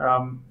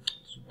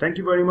 So thank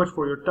you very much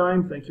for your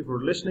time. Thank you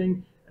for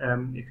listening.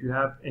 If you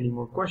have any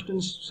more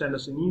questions, send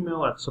us an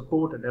email at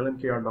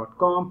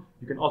support@lmkr.com.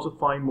 You can also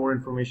find more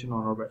information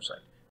on our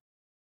website.